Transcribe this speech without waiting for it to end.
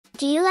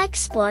Do you like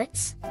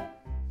sports?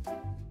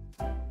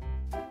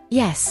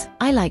 Yes,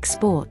 I like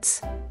sports.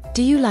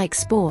 Do you like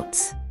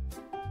sports?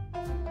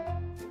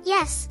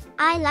 Yes,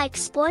 I like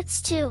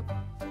sports too.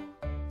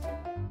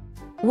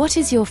 What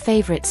is your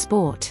favorite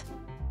sport?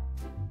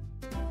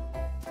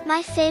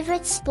 My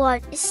favorite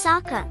sport is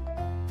soccer.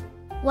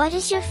 What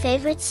is your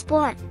favorite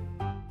sport?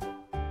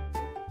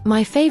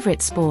 My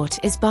favorite sport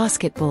is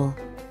basketball.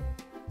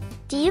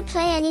 Do you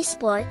play any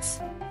sports?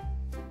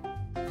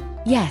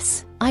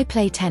 Yes, I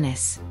play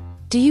tennis.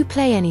 Do you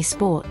play any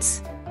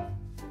sports?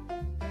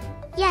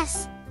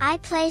 Yes, I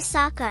play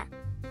soccer.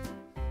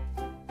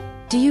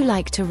 Do you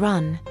like to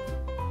run?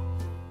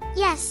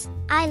 Yes,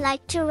 I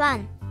like to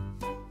run.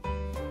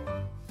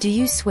 Do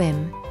you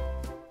swim?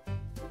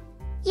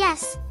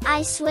 Yes,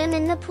 I swim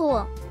in the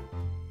pool.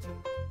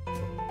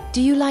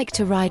 Do you like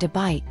to ride a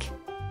bike?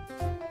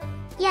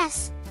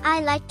 Yes,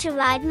 I like to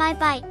ride my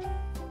bike.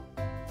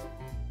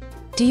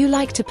 Do you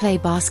like to play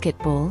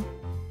basketball?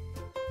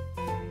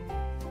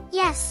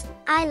 Yes,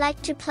 I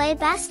like to play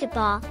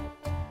basketball.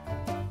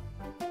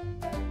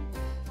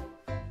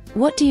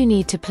 What do you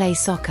need to play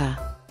soccer?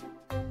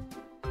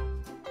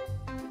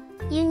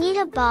 You need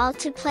a ball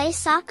to play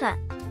soccer.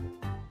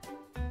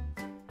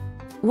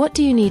 What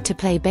do you need to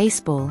play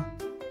baseball?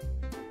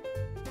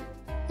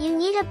 You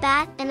need a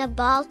bat and a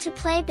ball to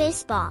play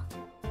baseball.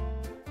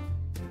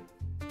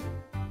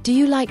 Do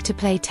you like to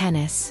play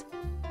tennis?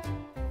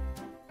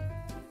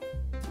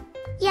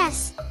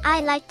 Yes, I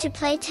like to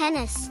play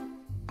tennis.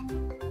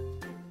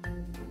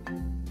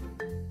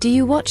 Do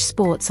you watch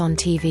sports on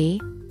TV?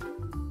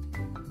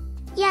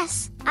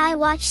 Yes, I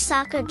watch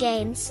soccer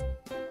games.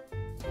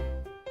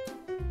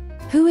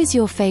 Who is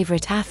your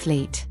favorite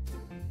athlete?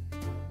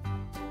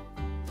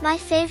 My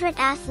favorite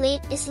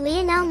athlete is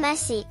Lionel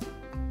Messi.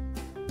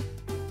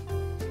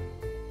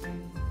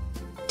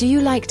 Do you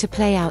like to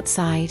play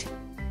outside?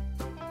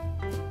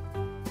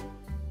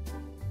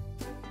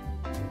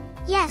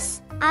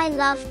 Yes, I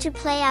love to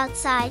play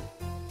outside.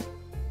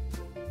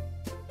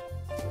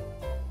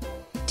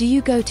 Do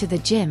you go to the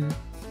gym?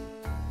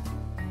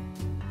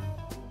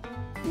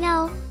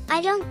 No,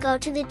 I don't go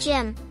to the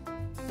gym.